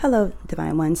Hello,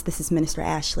 Divine Ones. This is Minister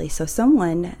Ashley. So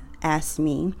someone asked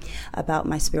me about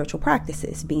my spiritual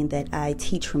practices, being that I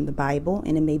teach from the Bible,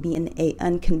 and it may be in an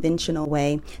unconventional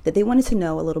way that they wanted to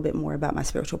know a little bit more about my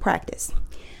spiritual practice.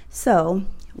 So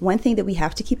one thing that we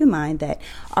have to keep in mind that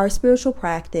our spiritual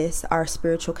practice, our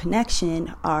spiritual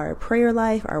connection, our prayer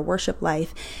life, our worship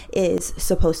life is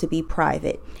supposed to be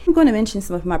private. I'm going to mention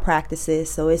some of my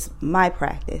practices. So it's my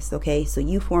practice. Okay. So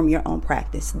you form your own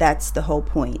practice. That's the whole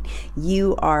point.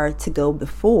 You are to go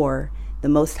before the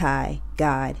Most High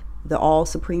God, the all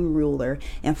supreme ruler,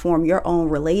 and form your own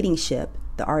relationship,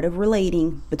 the art of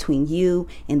relating between you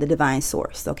and the divine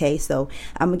source. Okay, so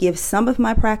I'm gonna give some of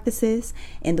my practices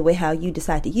and the way how you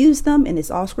decide to use them, and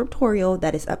it's all scriptorial.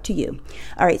 That is up to you.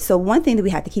 All right, so one thing that we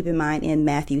have to keep in mind in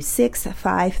Matthew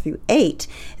 6:5-8,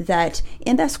 that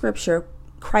in that scripture,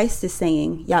 Christ is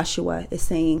saying, Yahshua is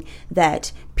saying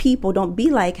that people don't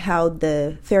be like how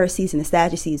the Pharisees and the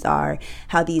Sadducees are,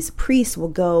 how these priests will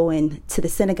go into the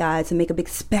synagogues and make a big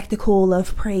spectacle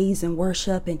of praise and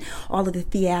worship and all of the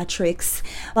theatrics.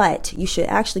 But you should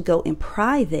actually go in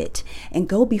private and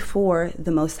go before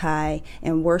the Most High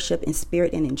and worship in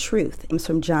spirit and in truth. It's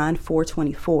from John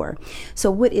 4:24. So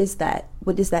what is that?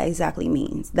 What does that exactly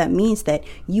mean? That means that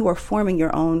you are forming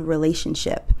your own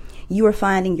relationship. You are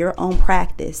finding your own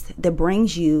practice that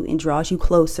brings you and draws you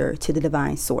closer to the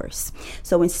divine source.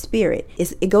 So in spirit,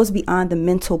 it goes beyond the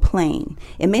mental plane.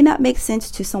 It may not make sense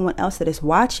to someone else that is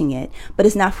watching it, but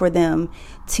it's not for them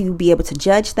to be able to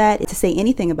judge that, to say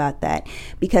anything about that,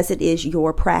 because it is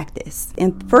your practice.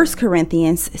 In 1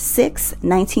 Corinthians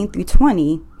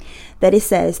 6:19-20, that it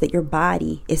says that your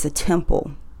body is a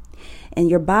temple. And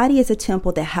your body is a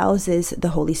temple that houses the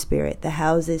Holy Spirit, that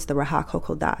houses the Ruach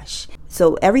HaKodesh.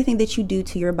 So everything that you do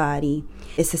to your body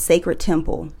is a sacred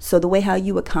temple. So the way how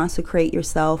you would consecrate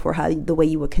yourself, or the way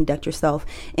you would conduct yourself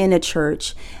in a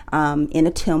church, in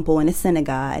a temple, in a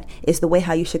synagogue, is the way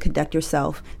how you should conduct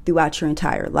yourself throughout your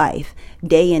entire life,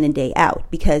 day in and day out,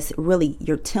 because really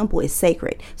your temple is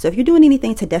sacred. So if you're doing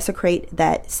anything to desecrate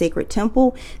that sacred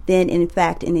temple, then in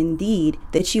fact and indeed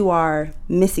that you are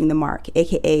missing the mark,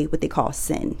 aka what they call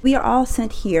sin. We are all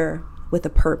sent here with a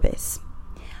purpose.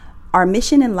 Our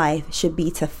mission in life should be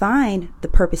to find the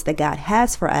purpose that God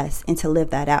has for us and to live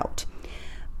that out.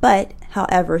 But,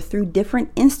 however, through different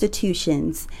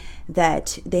institutions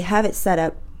that they have it set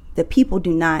up, the people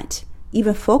do not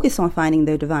even focus on finding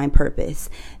their divine purpose.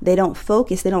 They don't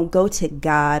go to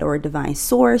God or a divine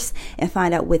source and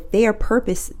find out what their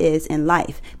purpose is in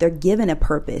life. They're given a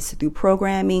purpose through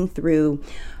programming, through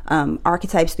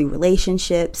archetypes, through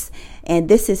relationships. And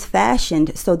this is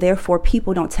fashioned so therefore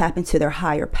people don't tap into their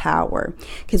higher power.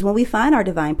 Because when we find our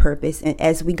divine purpose, and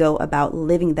as we go about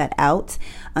living that out,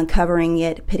 uncovering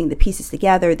it, putting the pieces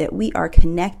together, that we are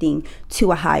connecting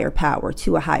to a higher power,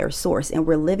 to a higher source, and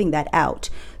we're living that out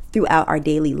throughout our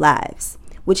daily lives,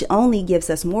 which only gives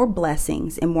us more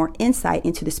blessings and more insight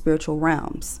into the spiritual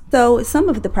realms. So some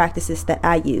of the practices that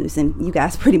I use, and you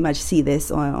guys pretty much see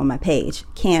this on my page: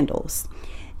 candles,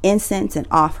 incense, and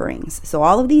offerings. So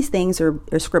all of these things are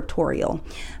scriptorial.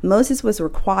 Moses was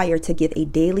required to give a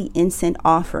daily incense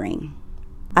offering.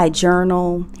 I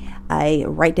journal, I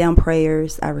write down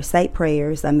prayers, I recite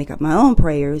prayers, I make up my own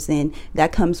prayers, and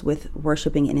that comes with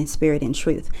worshiping in spirit and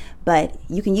truth. But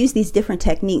you can use these different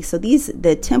techniques. So the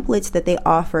templates that they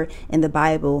offer in the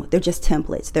Bible, they're just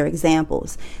templates, they're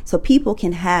examples. So people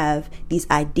can have these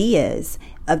ideas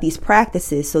of these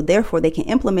practices, so therefore they can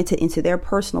implement it into their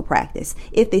personal practice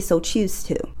if they so choose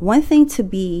to. One thing to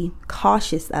be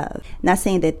cautious of, not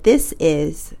saying that this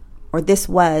is or this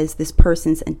was this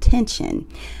person's intention,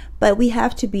 but we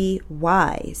have to be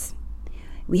wise.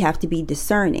 We have to be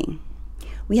discerning.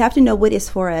 We have to know what is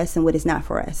for us and what is not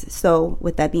for us. So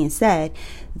with that being said,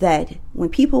 that when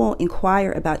people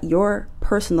inquire about your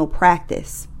personal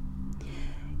practice,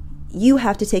 you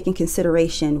have to take in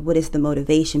consideration what is the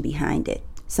motivation behind it.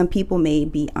 Some people may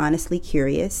be honestly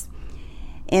curious,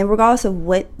 and regardless of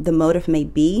what the motive may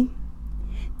be,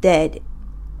 that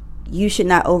you should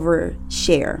not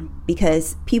overshare,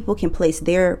 because people can place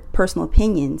their personal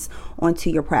opinions onto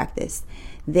your practice.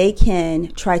 They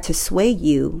can try to sway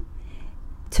you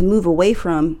to move away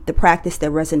from the practice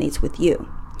that resonates with you.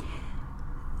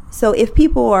 So if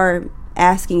people are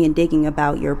asking and digging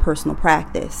about your personal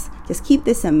practice, just keep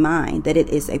this in mind, that it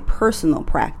is a personal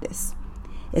practice.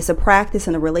 It's a practice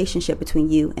and a relationship between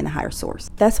you and a higher source.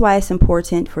 That's why it's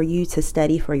important for you to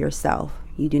study for yourself.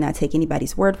 You do not take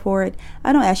anybody's word for it.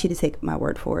 I don't ask you to take my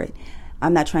word for it.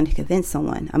 I'm not trying to convince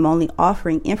someone. I'm only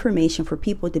offering information for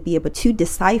people to be able to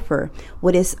decipher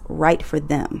what is right for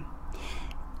them.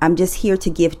 I'm just here to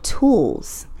give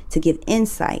tools, to give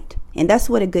insight, And that's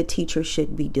what a good teacher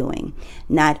should be doing,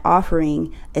 not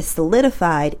offering a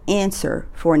solidified answer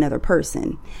for another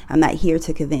person. I'm not here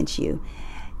to convince you.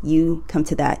 You come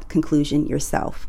to that conclusion yourself.